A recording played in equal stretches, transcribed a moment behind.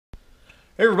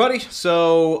Hey everybody,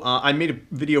 so I made a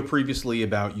video previously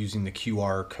about using the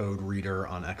QR code reader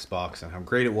on Xbox and how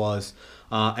great it was.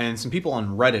 And some people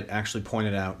on Reddit actually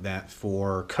pointed out that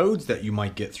for codes that you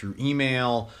might get through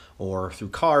email or through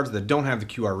cards that don't have the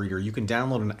QR reader, you can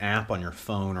download an app on your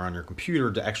phone or on your computer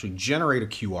to actually generate a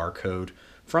QR code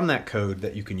from that code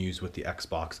that you can use with the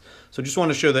Xbox. So just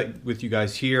want to show that with you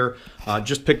guys here.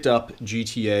 Just picked up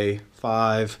GTA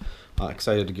 5,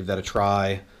 excited to give that a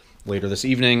try later this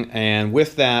evening, and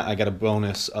with that I got a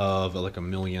bonus of like $1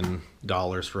 million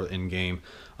for in-game.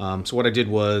 So what I did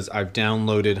was I've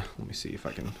downloaded, let me see if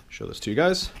I can show this to you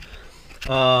guys.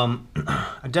 I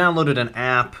downloaded an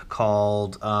app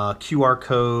called QR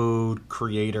code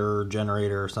creator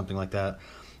generator or something like that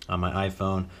on my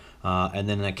iPhone, and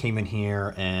then I came in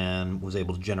here and was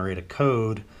able to generate a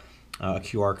code, a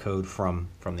QR code from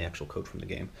the actual code from the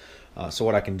game. So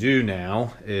what I can do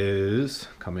now is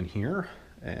come in here,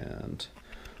 and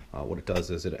what it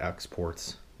does is it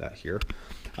exports that here.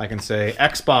 I can say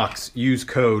Xbox use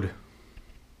code,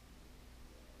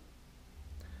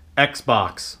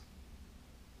 Xbox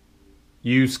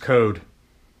use code,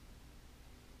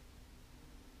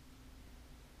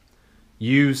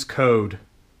 use code.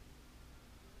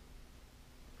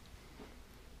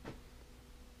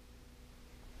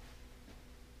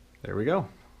 There we go.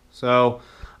 So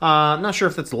I'm not sure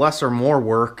if that's less or more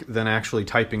work than actually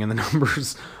typing in the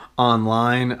numbers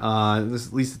online.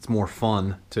 At least it's more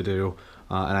fun to do,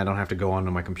 and I don't have to go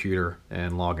onto my computer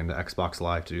and log into Xbox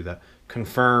Live to do that.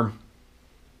 Confirm.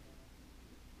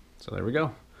 So there we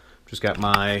go. Just got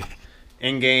my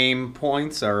in-game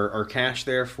points or cash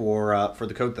there for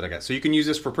the code that I got. So you can use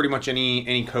this for pretty much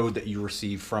any code that you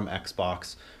receive from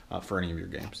Xbox for any of your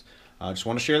games. I just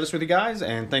want to share this with you guys,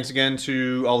 and thanks again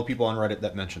to all the people on Reddit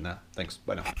that mentioned that. Thanks.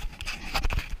 Bye now.